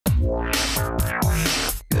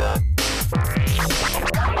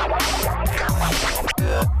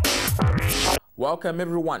Welcome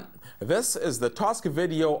everyone. This is the task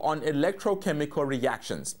video on electrochemical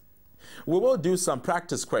reactions. We will do some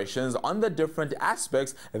practice questions on the different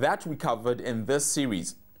aspects that we covered in this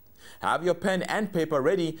series. Have your pen and paper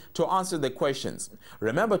ready to answer the questions.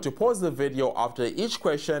 Remember to pause the video after each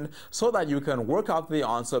question so that you can work out the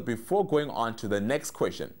answer before going on to the next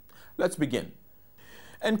question. Let's begin.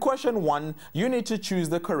 In question 1, you need to choose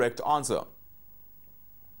the correct answer.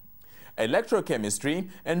 Electrochemistry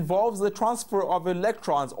involves the transfer of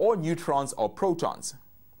electrons or neutrons or protons.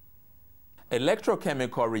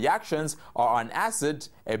 Electrochemical reactions are an acid,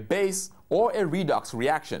 a base, or a redox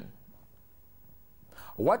reaction.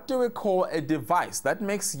 What do we call a device that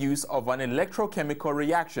makes use of an electrochemical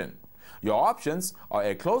reaction? Your options are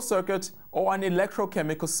a closed circuit or an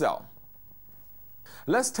electrochemical cell.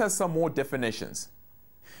 Let's test some more definitions.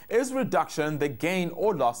 Is reduction the gain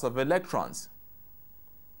or loss of electrons?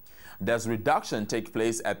 Does reduction take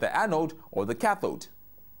place at the anode or the cathode?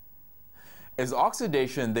 Is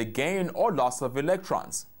oxidation the gain or loss of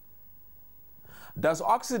electrons? Does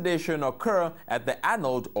oxidation occur at the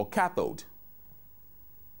anode or cathode?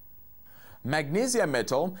 Magnesium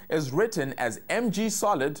metal is written as Mg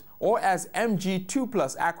solid or as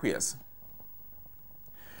Mg2+ aqueous.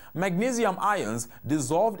 Magnesium ions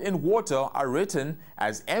dissolved in water are written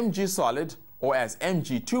as Mg solid or as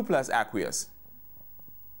Mg2+ aqueous.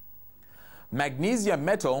 Magnesium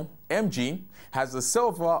metal, Mg, has a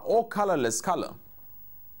silver or colorless color.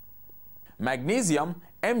 Magnesium,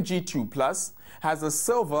 Mg2+, has a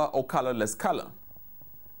silver or colorless color.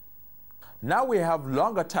 Now we have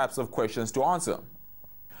longer types of questions to answer.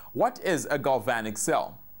 What is a galvanic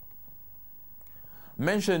cell?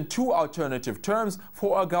 Mention 2 alternative terms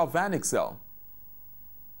for a galvanic cell.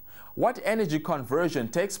 What energy conversion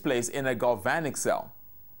takes place in a galvanic cell?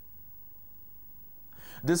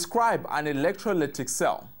 Describe an electrolytic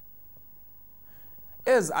cell.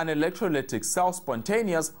 Is an electrolytic cell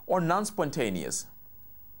spontaneous or non-spontaneous?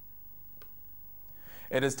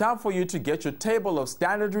 It is time for you to get your table of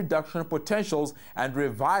standard reduction potentials and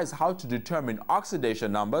revise how to determine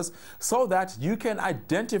oxidation numbers so that you can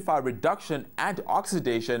identify reduction and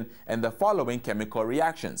oxidation in the following chemical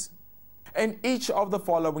reactions. In each of the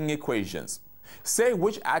following equations, say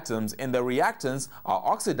which atoms in the reactants are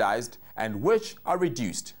oxidized and which are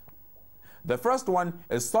reduced. The first one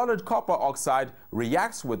is solid copper oxide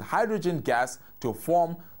reacts with hydrogen gas to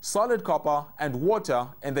form solid copper and water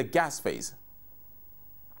in the gas phase.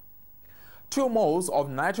 2 moles of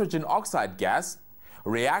nitrogen oxide gas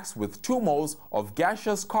reacts with 2 moles of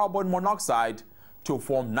gaseous carbon monoxide to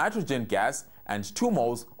form nitrogen gas and 2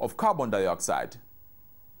 moles of carbon dioxide.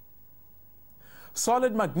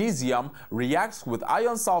 Solid magnesium reacts with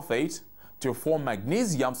iron sulfate to form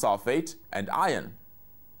magnesium sulfate and iron.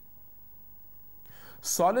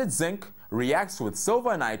 Solid zinc reacts with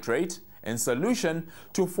silver nitrate in solution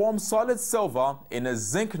to form solid silver in a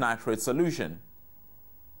zinc nitrate solution.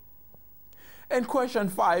 In question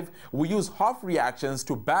 5, we use half reactions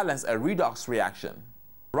to balance a redox reaction.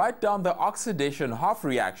 Write down the oxidation half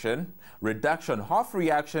reaction, reduction half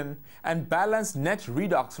reaction, and balanced net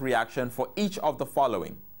redox reaction for each of the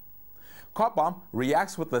following. Copper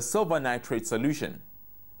reacts with the silver nitrate solution.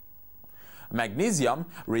 Magnesium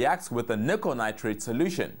reacts with the nickel nitrate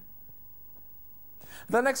solution.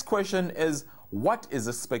 The next question is, what is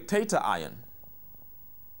a spectator ion?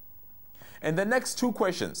 In the next 2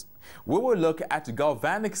 questions, we will look at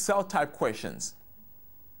galvanic cell type questions.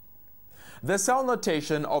 The cell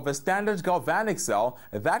notation of a standard galvanic cell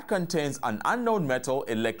that contains an unknown metal,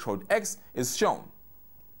 Electrode X, is shown.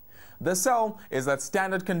 The cell is at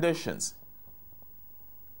standard conditions.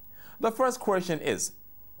 The first question is,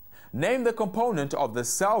 name the component of the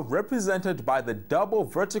cell represented by the double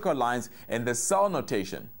vertical lines in the cell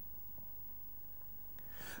notation.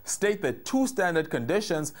 State the 2 standard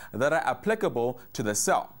conditions that are applicable to the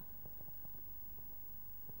cell.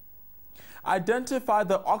 Identify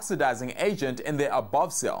the oxidizing agent in the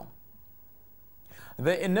above cell.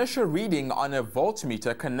 The initial reading on a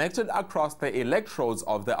voltmeter connected across the electrodes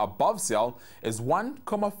of the above cell is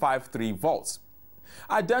 1,53 volts.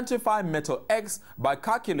 Identify metal X by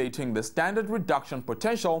calculating the standard reduction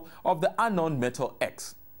potential of the unknown metal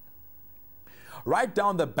X. Write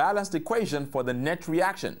down the balanced equation for the net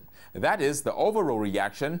reaction, that is, the overall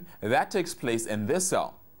reaction that takes place in this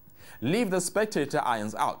cell. Leave the spectator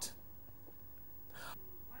ions out.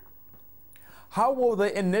 How will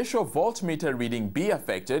the initial voltmeter reading be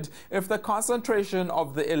affected if the concentration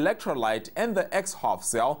of the electrolyte in the X half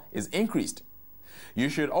cell is increased? You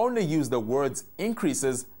should only use the words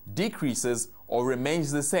increases, decreases, or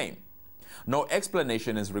remains the same. No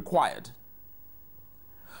explanation is required.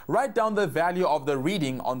 Write down the value of the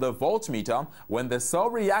reading on the voltmeter when the cell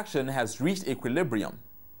reaction has reached equilibrium.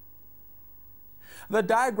 The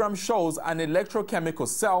diagram shows an electrochemical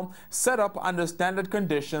cell set up under standard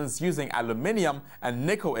conditions using aluminium and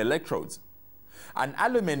nickel electrodes. An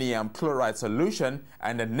aluminium chloride solution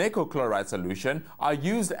and a nickel chloride solution are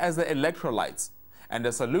used as the electrolytes, and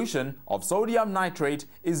a solution of sodium nitrate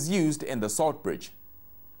is used in the salt bridge.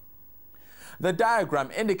 The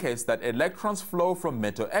diagram indicates that electrons flow from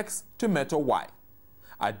metal X to metal Y.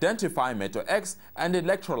 Identify metal X and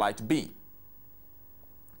electrolyte B.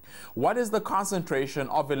 What is the concentration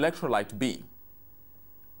of electrolyte B?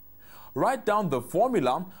 Write down the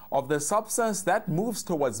formula of the substance that moves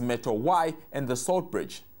towards metal Y in the salt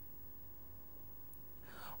bridge.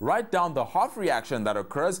 Write down the half reaction that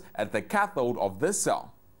occurs at the cathode of this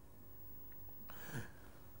cell.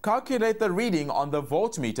 Calculate the reading on the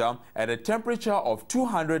voltmeter at a temperature of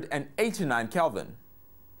 289 Kelvin.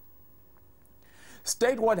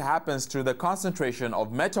 State what happens to the concentration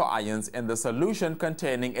of metal ions in the solution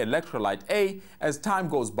containing electrolyte A as time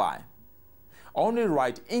goes by. Only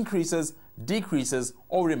write increases, decreases,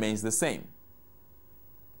 or remains the same.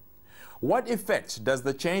 What effect does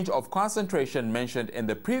the change of concentration mentioned in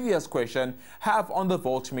the previous question have on the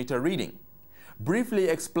voltmeter reading? Briefly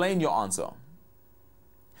explain your answer.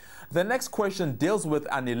 The next question deals with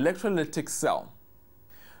an electrolytic cell.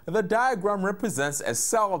 The diagram represents a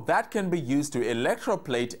cell that can be used to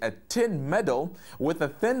electroplate a tin metal with a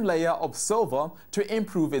thin layer of silver to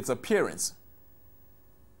improve its appearance.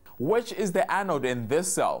 Which is the anode in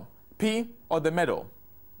this cell, P or the metal?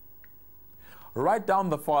 Write down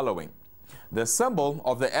the following. The symbol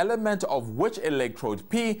of the element of which electrode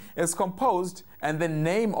P is composed and the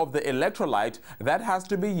name of the electrolyte that has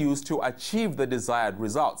to be used to achieve the desired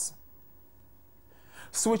results.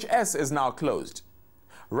 Switch S is now closed.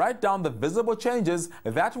 Write down the visible changes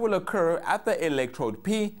that will occur at the electrode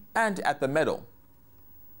P and at the metal.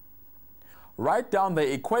 Write down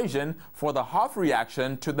the equation for the half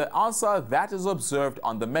reaction to the answer that is observed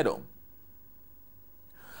on the metal.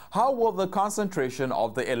 How will the concentration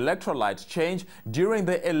of the electrolyte change during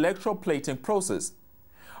the electroplating process?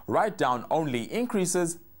 Write down only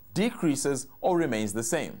increases, decreases, or remains the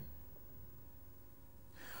same.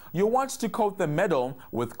 You want to coat the metal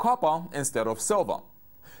with copper instead of silver.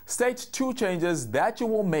 State two changes that you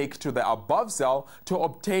will make to the above cell to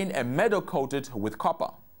obtain a metal coated with copper.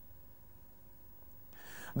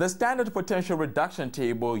 The standard potential reduction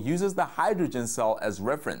table uses the hydrogen cell as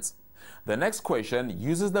reference. The next question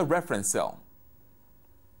uses the reference cell.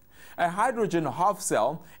 A hydrogen half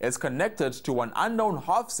cell is connected to an unknown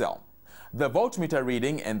half cell. The voltmeter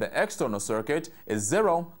reading in the external circuit is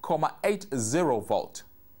 0.80 volt.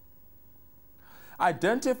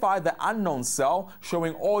 Identify the unknown cell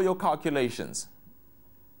showing all your calculations.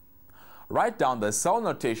 Write down the cell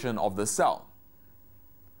notation of the cell.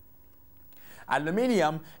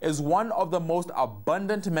 Aluminium is one of the most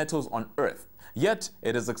abundant metals on Earth, yet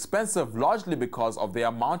it is expensive largely because of the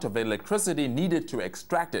amount of electricity needed to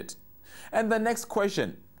extract it. And the next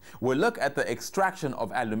question, we'll look at the extraction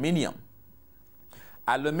of aluminium.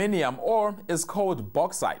 Aluminium ore is called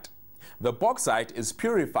bauxite. The bauxite is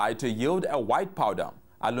purified to yield a white powder,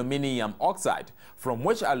 aluminium oxide, from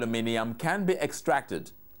which aluminium can be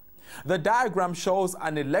extracted. The diagram shows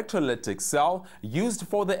an electrolytic cell used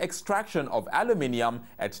for the extraction of aluminium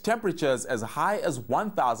at temperatures as high as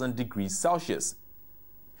 1000 degrees Celsius.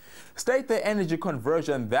 State the energy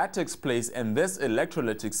conversion that takes place in this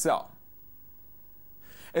electrolytic cell.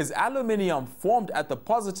 Is aluminium formed at the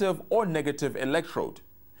positive or negative electrode?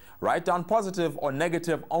 Write down positive or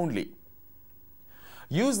negative only.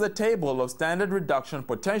 Use the table of standard reduction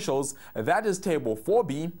potentials, that is table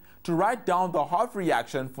 4b, to write down the half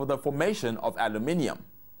reaction for the formation of aluminium.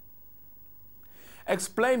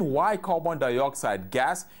 Explain why carbon dioxide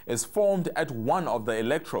gas is formed at one of the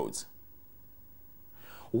electrodes.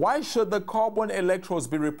 Why should the carbon electrodes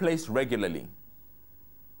be replaced regularly?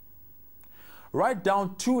 Write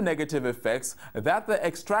down two negative effects that the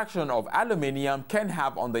extraction of aluminium can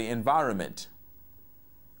have on the environment.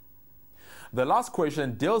 The last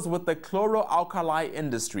question deals with the chloroalkali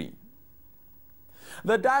industry.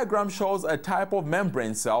 The diagram shows a type of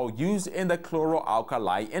membrane cell used in the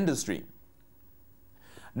chloroalkali industry.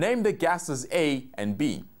 Name the gases A and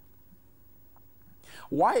B.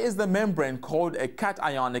 Why is the membrane called a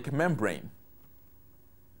cationic membrane?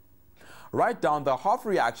 Write down the half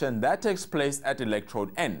reaction that takes place at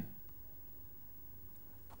electrode N.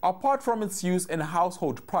 Apart from its use in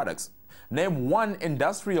household products, name one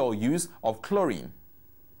industrial use of chlorine.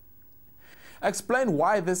 Explain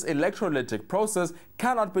why this electrolytic process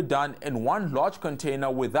cannot be done in one large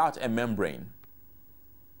container without a membrane.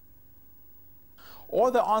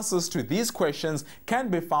 All the answers to these questions can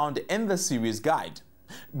be found in the series guide.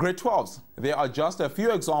 Grade 12s, there are just a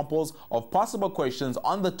few examples of possible questions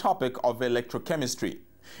on the topic of electrochemistry.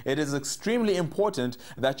 It is extremely important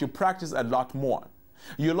that you practice a lot more.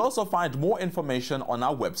 You'll also find more information on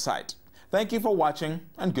our website. Thank you for watching,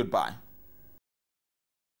 and goodbye.